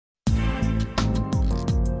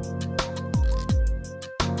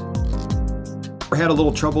Ever had a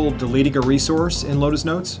little trouble deleting a resource in Lotus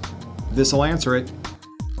Notes? This will answer it.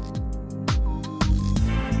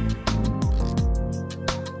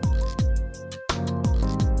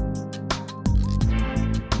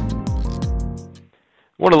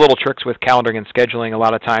 One of the little tricks with calendaring and scheduling a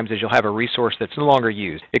lot of times is you'll have a resource that's no longer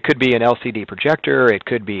used. It could be an LCD projector, it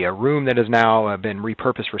could be a room that has now been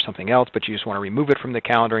repurposed for something else, but you just want to remove it from the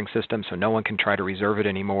calendaring system so no one can try to reserve it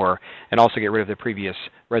anymore, and also get rid of the previous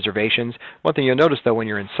reservations. One thing you'll notice though when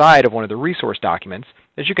you're inside of one of the resource documents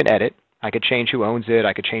is you can edit. I could change who owns it,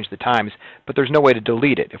 I could change the times, but there's no way to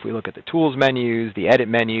delete it. If we look at the tools menus, the edit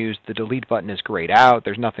menus, the delete button is grayed out,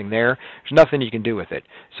 there's nothing there. There's nothing you can do with it.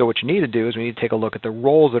 So what you need to do is we need to take a look at the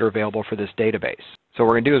roles that are available for this database. So what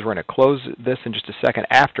we're going to do is we're going to close this in just a second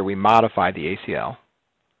after we modify the ACL.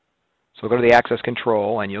 So we'll go to the access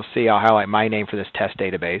control and you'll see I'll highlight my name for this test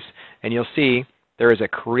database, and you'll see there is a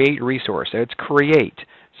create resource. So it's create.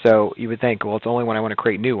 So you would think, well, it's only when I want to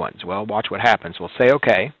create new ones. Well, watch what happens. We'll say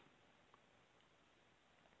OK.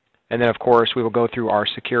 And then, of course, we will go through our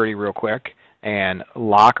security real quick and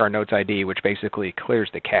lock our Notes ID, which basically clears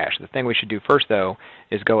the cache. The thing we should do first, though,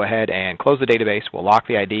 is go ahead and close the database. We'll lock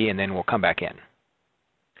the ID, and then we'll come back in.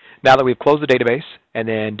 Now that we've closed the database and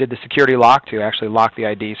then did the security lock to actually lock the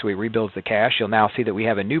ID so we rebuild the cache, you'll now see that we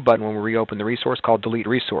have a new button when we reopen the resource called Delete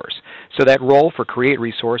Resource. So that role for Create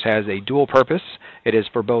Resource has a dual purpose. It is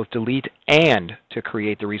for both delete and to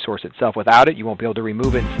create the resource itself. Without it, you won't be able to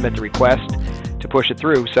remove it and submit the request to push it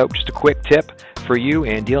through. So just a quick tip for you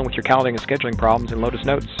in dealing with your calendaring and scheduling problems in Lotus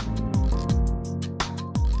Notes.